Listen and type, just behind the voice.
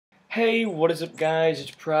Hey, what is up guys,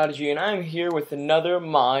 it's Prodigy and I'm here with another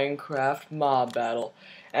Minecraft mob battle.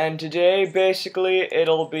 And today basically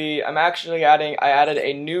I added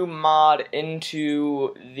a new mod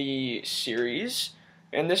into the series.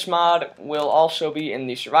 And this mod will also be in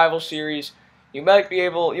the survival series. You might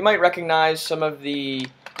recognize some of the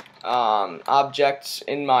objects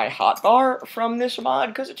in my hotbar from this mod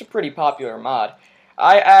because it's a pretty popular mod.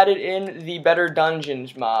 I added in the Better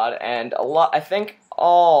Dungeons mod, and all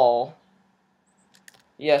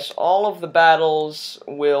of the battles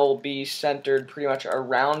will be centered pretty much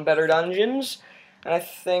around Better Dungeons. And I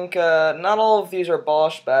think not all of these are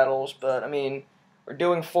boss battles, but I mean, we're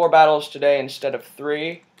doing 4 battles today instead of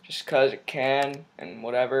 3, just because it can, and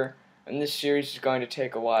whatever. And this series is going to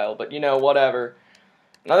take a while, but you know, whatever.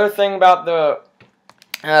 Another thing about the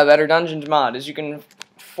Better Dungeons mod is you can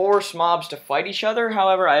force mobs to fight each other.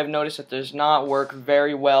 However, I have noticed that does not work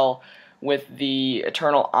very well with the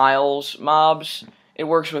Eternal Isles mobs. It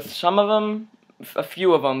works with some of them, a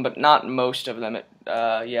few of them, but not most of them.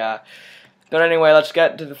 Yeah. But anyway, let's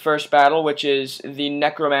get to the first battle, which is the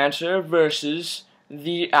Necromancer versus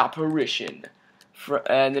the Appirition.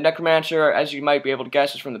 And the Necromancer, as you might be able to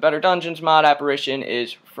guess, is from the Better Dungeons mod. Appirition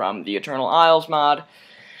is from the Eternal Isles mod.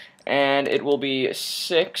 And it will be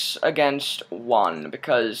 6 against 1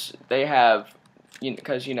 because they have, you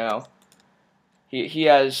know, he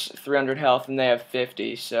has 300 health and they have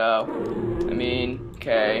 50. So, I mean,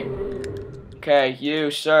 okay,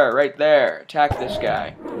 you sir, right there, attack this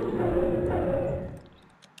guy.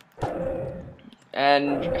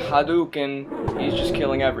 And Hadouken, he's just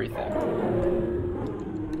killing everything.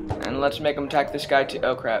 And let's make him attack this guy too.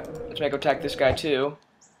 Oh crap! Let's make him attack this guy too.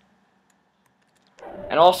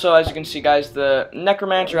 And also, as you can see, guys, the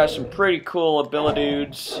Necromancer has some pretty cool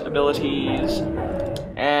abilities,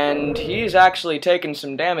 and he's actually taken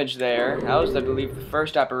some damage there. That was, I believe, the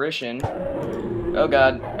first Apparition. Oh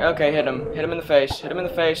god. Okay, hit him in the face. Hit him in the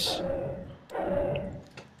face.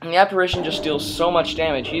 And the Apparition just deals so much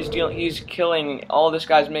damage. He's killing all this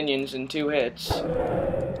guy's minions in 2 hits.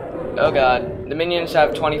 Oh god. The minions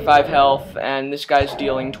have 25 health, and this guy's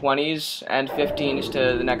dealing 20s and 15s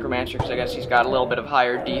to the Necromancer, because I guess he's got a little bit of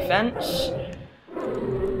higher defense.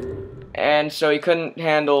 And so he couldn't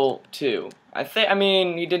handle 2. I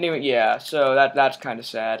mean, he didn't even, yeah, so that's kind of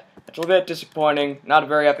sad. It's a little bit disappointing, not a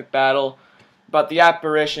very epic battle, but the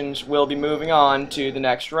Apparitions will be moving on to the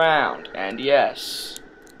next round, and yes.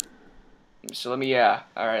 So let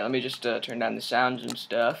me just turn down the sounds and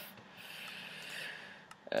stuff.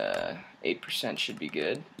 8% should be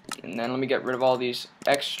good. And then let me get rid of all these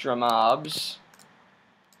extra mobs.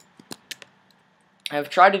 I've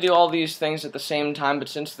tried to do all these things at the same time, but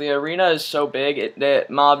since the arena is so big, the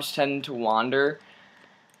mobs tend to wander.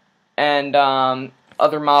 And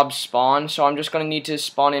other mobs spawn, so I'm just going to need to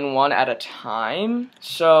spawn in one at a time.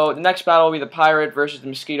 So the next battle will be the Pirate versus the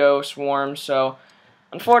Mosquito Swarm, so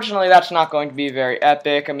unfortunately that's not going to be very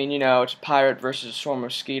epic. I mean, you know, it's a Pirate versus a swarm of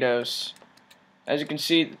mosquitoes. As you can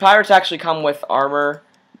see, the pirates actually come with armor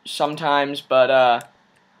sometimes, but,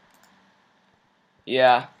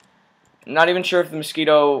 yeah. I'm not even sure if the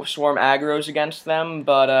mosquito swarm aggroes against them,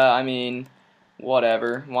 but, I mean,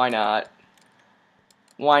 whatever. Why not?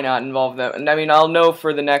 Why not involve them? And, I mean, I'll know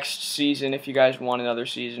for the next season if you guys want another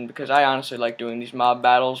season, because I honestly like doing these mob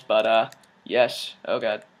battles, but, yes. Oh,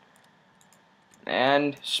 god.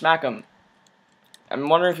 And smack them. I'm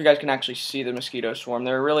wondering if you guys can actually see the mosquito swarm.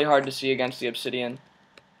 They're really hard to see against the obsidian.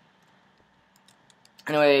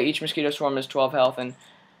 Anyway, each mosquito swarm has 12 health, and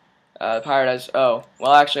the pirate has... Oh,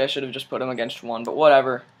 well, actually, I should have just put him against 1, but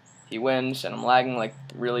whatever. He wins, and I'm lagging, like,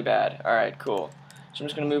 really bad. Alright, cool. So I'm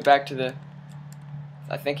just going to move back to the...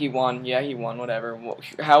 I think he won. Yeah, he won, whatever.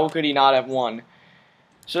 How could he not have won?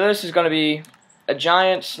 So this is going to be a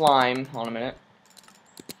giant slime. Hold on a minute.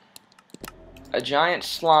 A giant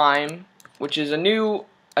slime, which is a new...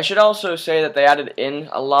 I should also say that they added in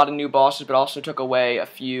a lot of new bosses, but also took away a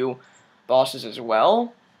few bosses as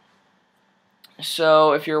well.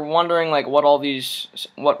 So if you're wondering like what this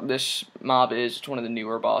mob is, it's one of the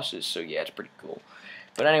newer bosses, so yeah, it's pretty cool.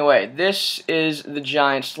 But anyway, this is the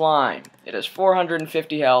giant slime. It has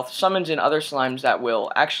 450 health, summons in other slimes that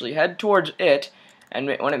will actually head towards it, and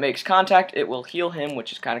when it makes contact, it will heal him,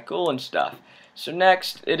 which is kind of cool and stuff. So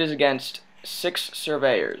next, it is against 6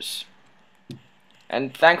 surveyors.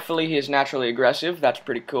 And thankfully he is naturally aggressive, that's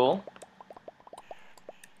pretty cool.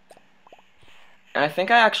 And I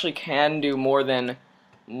think I actually can do more than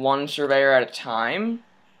 1 surveyor at a time,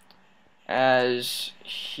 as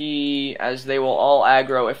they will all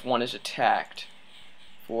aggro if one is attacked.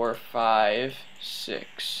 4, 5,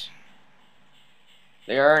 6.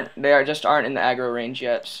 They just aren't in the aggro range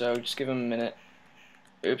yet, so just give them a minute.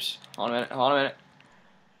 Oops. Hold on a minute.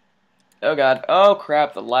 Oh god. Oh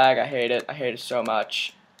crap, the lag. I hate it. I hate it so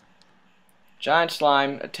much. Giant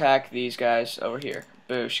slime, attack these guys over here.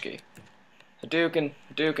 Booshki. Hadouken.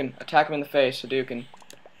 Attack him in the face. Hadouken.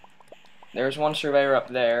 There's one surveyor up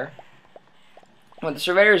there. What the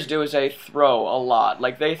surveyors do is they throw a lot.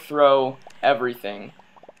 Like, they throw everything.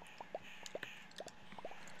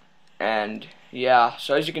 And, yeah.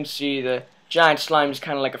 So as you can see, the giant slime is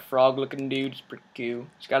kind of like a frog-looking dude. It's pretty cool.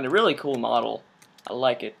 He's got a really cool model. I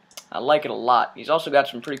like it. I like it a lot. He's also got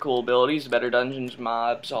some pretty cool abilities. Better Dungeons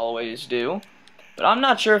mobs always do. But I'm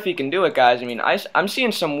not sure if he can do it, guys. I mean, I'm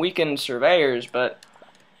seeing some weakened surveyors, but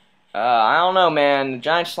I don't know, man. The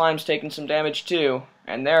giant slime's taking some damage too,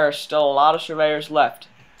 and there are still a lot of surveyors left.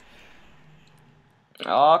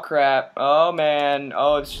 Oh crap. Oh man.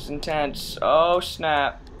 Oh, this is intense. Oh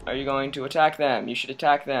snap. Are you going to attack them? You should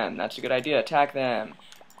attack them. That's a good idea. Attack them.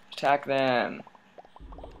 Attack them.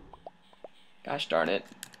 Gosh darn it.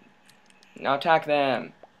 Now attack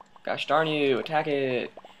them. Gosh darn you. Attack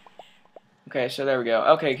it. Okay, so there we go.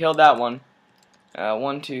 Okay, killed that one.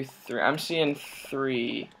 1, 2, 3. I'm seeing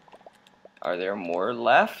 3. Are there more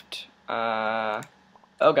left? Oh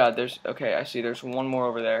god, okay, I see there's one more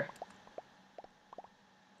over there.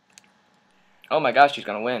 Oh my gosh, he's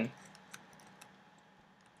gonna win.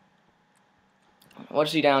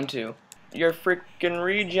 What's he down to? You're freaking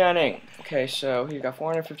regenning. Okay, so he's got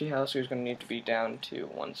 450 health, so he's gonna need to be down to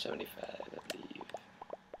 175, I believe.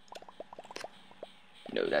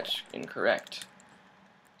 No, that's incorrect.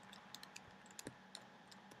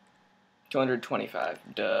 225,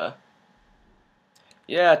 duh.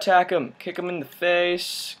 Yeah, attack him. Kick him in the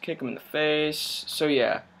face. Kick him in the face. So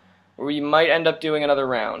yeah, we might end up doing another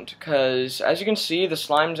round, because as you can see, the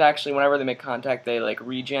slimes actually, whenever they make contact, they like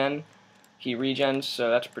regen. He regens, so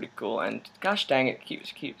that's pretty cool. And gosh dang it,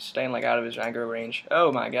 keeps staying like out of his aggro range.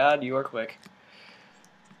 Oh my god, you are quick.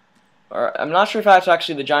 Or I'm not sure if that's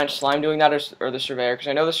actually the giant slime doing that or the surveyor, because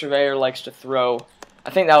I know the surveyor likes to throw. I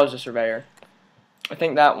think that was the surveyor. I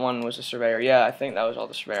think that one was the surveyor. Yeah, I think that was all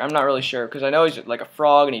the surveyor. I'm not really sure, because I know he's like a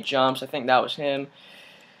frog and he jumps. I think that was him.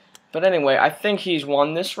 But anyway, I think he's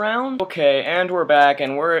won this round. Okay, and we're back,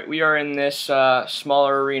 and we are in this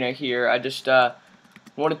smaller arena here. I just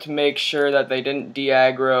wanted to make sure that they didn't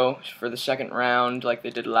de-aggro for the second round like they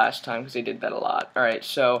did last time, because they did that a lot. Alright,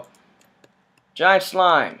 so giant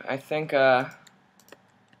slime. I think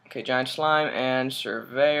okay, giant slime and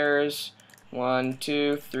surveyors. 1,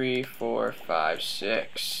 2, 3, 4, 5,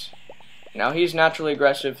 6. Now he's naturally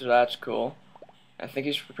aggressive, so that's cool. I think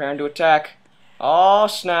he's preparing to attack. Oh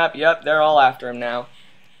snap, yep, they're all after him now.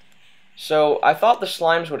 So I thought the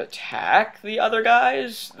slimes would attack the other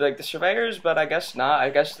guys, like the surveyors, but I guess not. I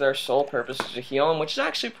guess their sole purpose is to heal them, which is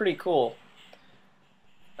actually pretty cool.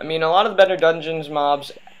 I mean, a lot of the better dungeons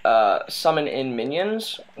mobs summon in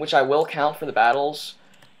minions, which I will count for the battles,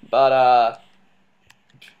 but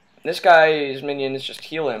this guy's minions just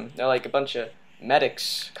heal him. They're like a bunch of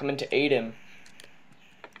medics coming to aid him.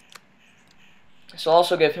 So I'll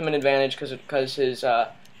also give him an advantage because his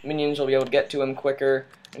minions will be able to get to him quicker,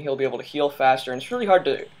 and he'll be able to heal faster. And it's really hard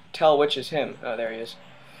to tell which is him. Oh, there he is.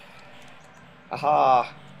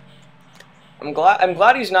 Aha! I'm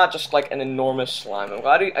glad he's not just like an enormous slime. I'm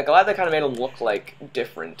glad they kind of made him look like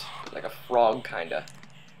different, like a frog kinda.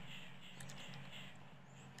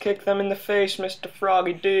 Kick them in the face, Mr.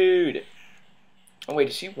 Froggy Dude. Oh wait,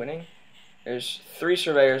 is he winning? There's 3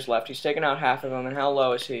 surveyors left. He's taken out half of them, and how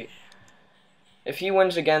low is he? If he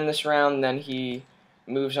wins again this round, then he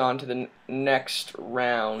moves on to the next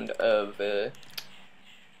round of,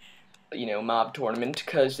 you know, mob tournament,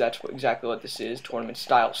 because that's exactly what this is,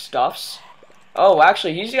 tournament-style stuffs. Oh,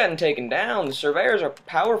 actually, he's getting taken down. The surveyors are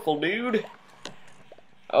powerful, dude.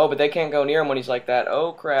 Oh, but they can't go near him when he's like that.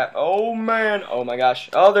 Oh, crap. Oh, man. Oh, my gosh.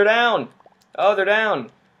 Oh, they're down. Oh, they're down.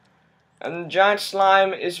 And the giant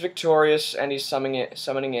slime is victorious, and he's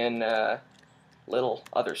summoning in little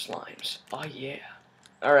other slimes. Oh, yeah.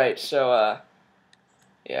 Alright, so,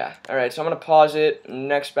 yeah. Alright, so I'm going to pause it.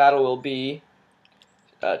 Next battle will be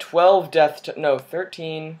 12 death... No,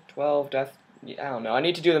 13, 12 death... I don't know. I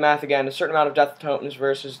need to do the math again. A certain amount of death totems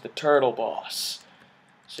versus the turtle boss.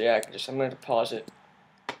 So, yeah, I'm going to pause it.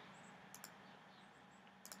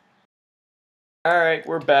 Alright,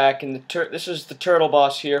 we're back, and this is the turtle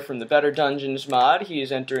boss here from the Better Dungeons mod. He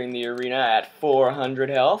is entering the arena at 400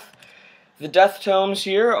 health. The death tomes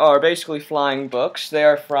here are basically flying books. They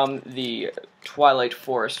are from the Twilight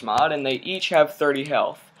Forest mod, and they each have 30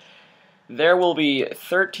 health. there will be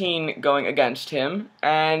 13 going against him,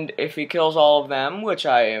 and if he kills all of them, which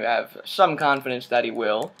I have some confidence that he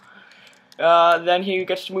will, then he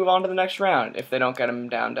gets to move on to the next round if they don't get him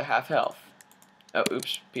down to half health. Oh,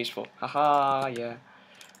 oops, peaceful. Haha, yeah.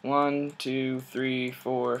 1, 2, 3,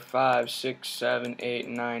 4, 5, 6, 7, 8,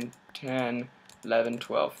 9, 10, 11,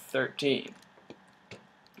 12, 13.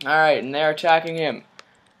 Alright, and they're attacking him.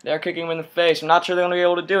 They're kicking him in the face. I'm not sure they're going to be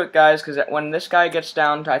able to do it, guys, because when this guy gets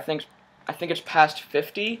down to, I think it's past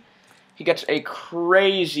 50, he gets a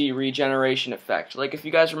crazy regeneration effect. Like, if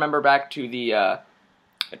you guys remember back to the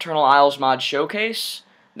Eternal Isles mod showcase,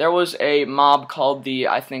 there was a mob called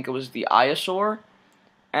I think it was the Iosaur,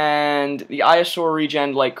 and the Iosaur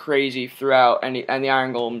regened like crazy throughout, and the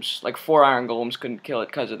Iron Golems, like 4 Iron Golems couldn't kill it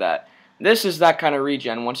because of that. This is that kind of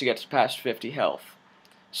regen once he gets past 50 health.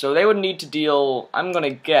 So they would need to deal, I'm going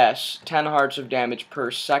to guess, 10 hearts of damage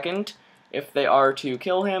per second if they are to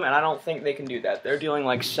kill him, and I don't think they can do that. They're dealing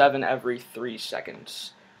like 7 every 3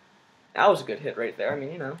 seconds. That was a good hit right there. I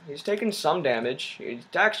mean, you know, he's taking some damage. He's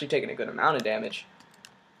actually taking a good amount of damage.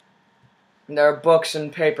 And there are books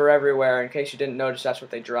and paper everywhere. In case you didn't notice, that's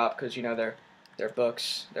what they drop, because, you know, they're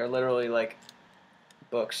books. They're literally, like,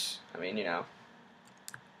 books. I mean, you know.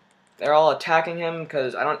 They're all attacking him,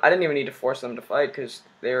 because I didn't even need to force them to fight, because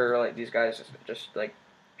they were, like, these guys just, like,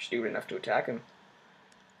 stupid enough to attack him.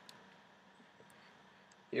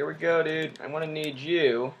 Here we go, dude. I'm gonna need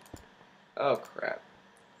you. Oh, crap.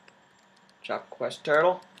 Chop Quest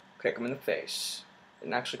Turtle. Kick him in the face.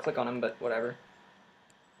 Didn't actually click on him, but whatever.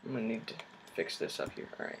 I'm gonna need to fix this up here.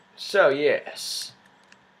 Alright. So, yes.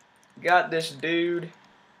 Got this dude.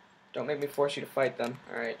 Don't make me force you to fight them.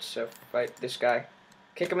 Alright, so fight this guy.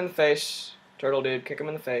 Kick him in the face. Turtle dude, kick him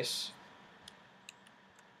in the face.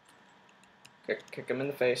 Kick him in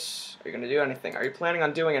the face. Are you gonna do anything? Are you planning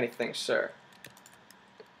on doing anything, sir?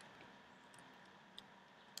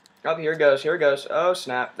 Oh, here it goes, here it goes. Oh,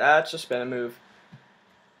 snap. That's a spin move.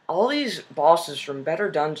 All these bosses from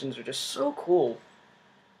Better Dungeons are just so cool.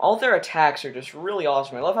 All their attacks are just really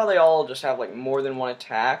awesome. I love how they all just have, like, more than one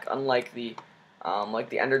attack, unlike the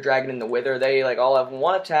Ender Dragon and the Wither. They, like, all have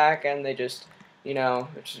one attack, and they just, you know,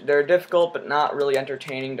 they're difficult, but not really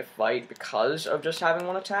entertaining to fight because of just having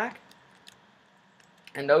one attack.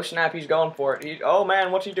 And oh, snap, he's going for it. Oh,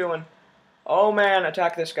 man, what's he doing? Oh, man,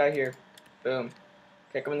 attack this guy here. Boom.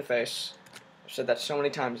 Kick him in the face. I've said that so many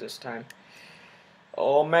times this time.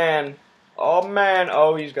 Oh, man. Oh, man.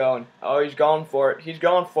 Oh, he's going. Oh, he's going for it. He's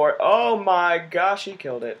going for it. Oh, my gosh, he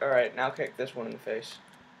killed it. Alright, now kick this one in the face.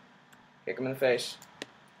 Kick him in the face.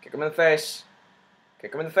 Kick him in the face.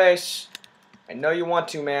 Kick him in the face. I know you want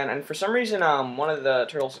to, man. And for some reason, one of the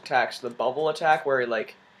turtles' attacks, the bubble attack, where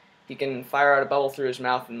he can fire out a bubble through his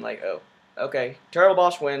mouth and, like, oh. Okay, turtle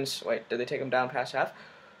boss wins. Wait, did they take him down past half?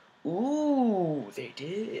 Ooh, they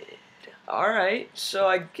did. Alright, so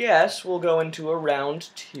I guess we'll go into a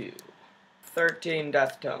round 2. 13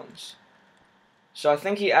 death tomes. So I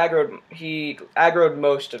think he aggroed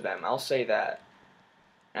most of them, I'll say that.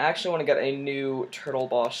 I actually want to get a new turtle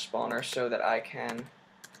boss spawner so that I can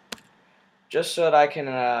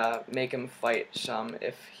make him fight some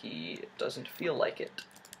if he doesn't feel like it.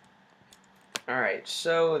 Alright,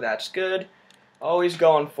 so that's good. Oh, he's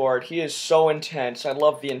going for it. He is so intense. I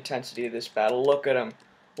love the intensity of this battle. Look at him.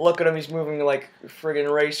 Look at him. He's moving like a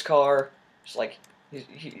friggin' race car. It's like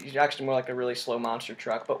he's actually more like a really slow monster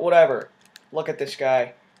truck. But whatever. Look at this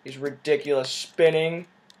guy. He's ridiculous. Spinning.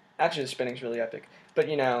 Actually, the spinning's really epic. But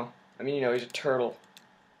you know, I mean, you know, he's a turtle.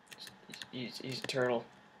 He's a turtle.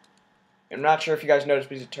 I'm not sure if you guys noticed,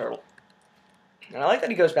 but he's a turtle. And I like that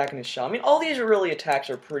he goes back in his shell. I mean, all these attacks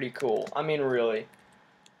are pretty cool. I mean, really.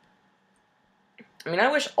 I mean,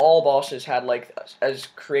 I wish all bosses had, like, as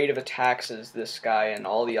creative attacks as this guy and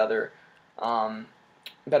all the other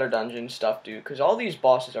Better Dungeon stuff do, because all these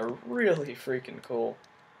bosses are really freaking cool.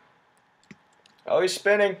 Oh, he's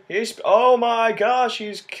spinning. Oh my gosh,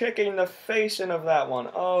 he's kicking the face in of that one.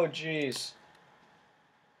 Oh, jeez.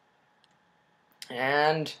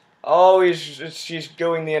 And, oh, he's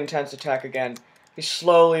doing the intense attack again. He's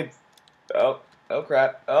slowly, oh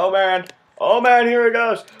crap. Oh man, here it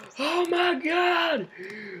goes. Oh my god!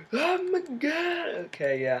 Oh my god!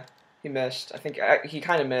 Okay, yeah, he missed. I think he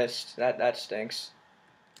kind of missed. That stinks.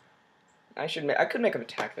 I could make him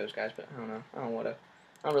attack those guys, but I don't know. I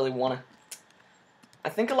don't really wanna. I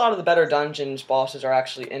think a lot of the Better Dungeons bosses are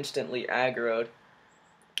actually instantly aggroed,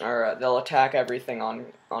 or they'll attack everything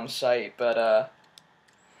on sight. But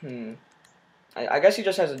I guess he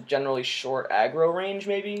just has a generally short aggro range,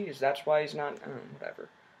 maybe. Is that's why he's not? Whatever.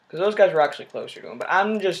 Because those guys were actually closer to him. But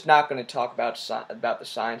I'm just not going to talk about the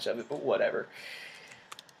science of it, but whatever.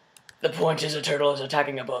 The point is a turtle is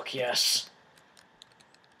attacking a book, yes.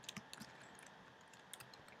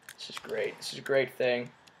 This is great. This is a great thing.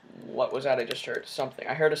 What was that I just heard? Something.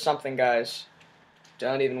 I heard a something, guys.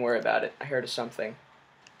 Don't even worry about it. I heard a something.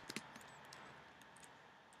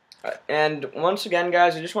 And once again,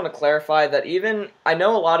 guys, I just want to clarify that I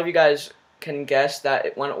know a lot of you guys can guess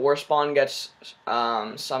that when ore spawn gets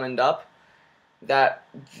summoned up, that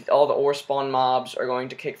all the ore spawn mobs are going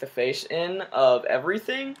to kick the face in of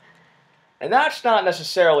everything. And that's not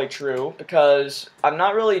necessarily true, because I'm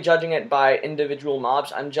not really judging it by individual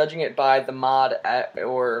mobs. I'm judging it by the mod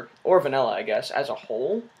or vanilla, I guess, as a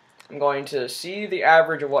whole. I'm going to see the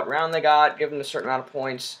average of what round they got, give them a certain amount of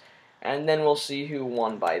points, and then we'll see who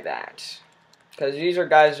won by that. Because these are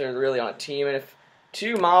guys that are really on a team, and if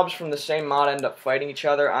two mobs from the same mod end up fighting each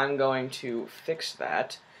other, I'm going to fix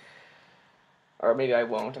that. Or maybe I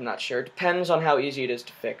won't, I'm not sure. It depends on how easy it is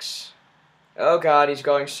to fix. Oh god, he's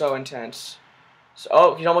going so intense.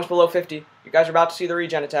 Oh, he's almost below 50. You guys are about to see the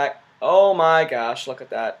regen attack. Oh my gosh, look at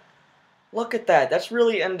that. Look at that, that's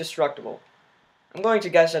really indestructible. I'm going to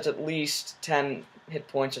guess that's at least 10 hit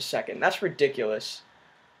points a second. That's ridiculous.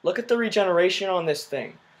 Look at the regeneration on this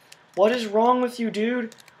thing. What is wrong with you,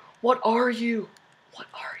 dude? What are you? What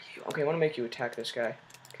are you? Okay, I want to make you attack this guy.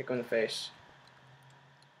 Kick him in the face.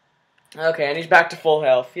 Okay, and he's back to full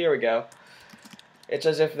health. Here we go. It's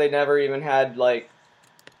as if they never even had, like...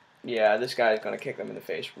 Yeah, this guy is going to kick them in the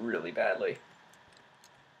face really badly.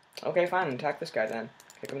 Okay, fine. Attack this guy then.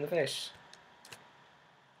 Kick him in the face.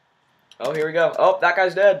 Oh, here we go. Oh, that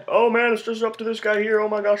guy's dead. Oh, man, it's just up to this guy here. Oh,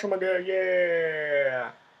 my gosh. Oh, my God.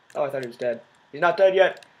 Yeah. Oh, I thought he was dead. He's not dead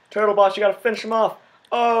yet. Turtle boss, you got to finish him off.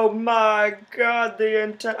 Oh, my God. The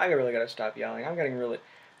intent. I really got to stop yelling. I'm getting really...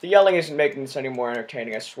 The yelling isn't making this any more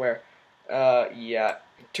entertaining, I swear. Yeah.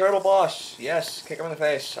 Turtle boss, yes, kick him in the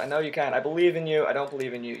face. I know you can. I believe in you. I don't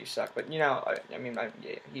believe in you. You suck. But, you know,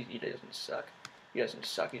 yeah, he doesn't suck. He doesn't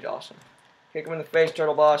suck. He's awesome. Kick him in the face,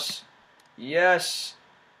 turtle boss. Yes.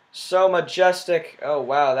 So majestic. Oh,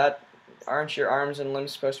 wow. Aren't your arms and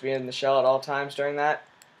limbs supposed to be in the shell at all times during that?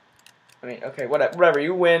 I mean, okay, whatever.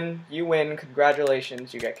 You win. You win.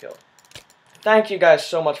 Congratulations. You get killed. Thank you guys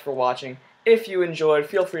so much for watching. If you enjoyed,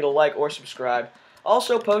 feel free to like or subscribe.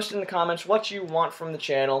 Also, post in the comments what you want from the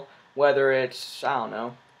channel, whether it's, I don't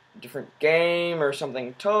know, a different game or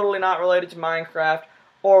something totally not related to Minecraft,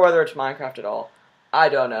 or whether it's Minecraft at all. I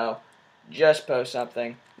don't know. Just post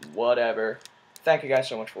something. Whatever. Thank you guys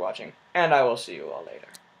so much for watching, and I will see you all later.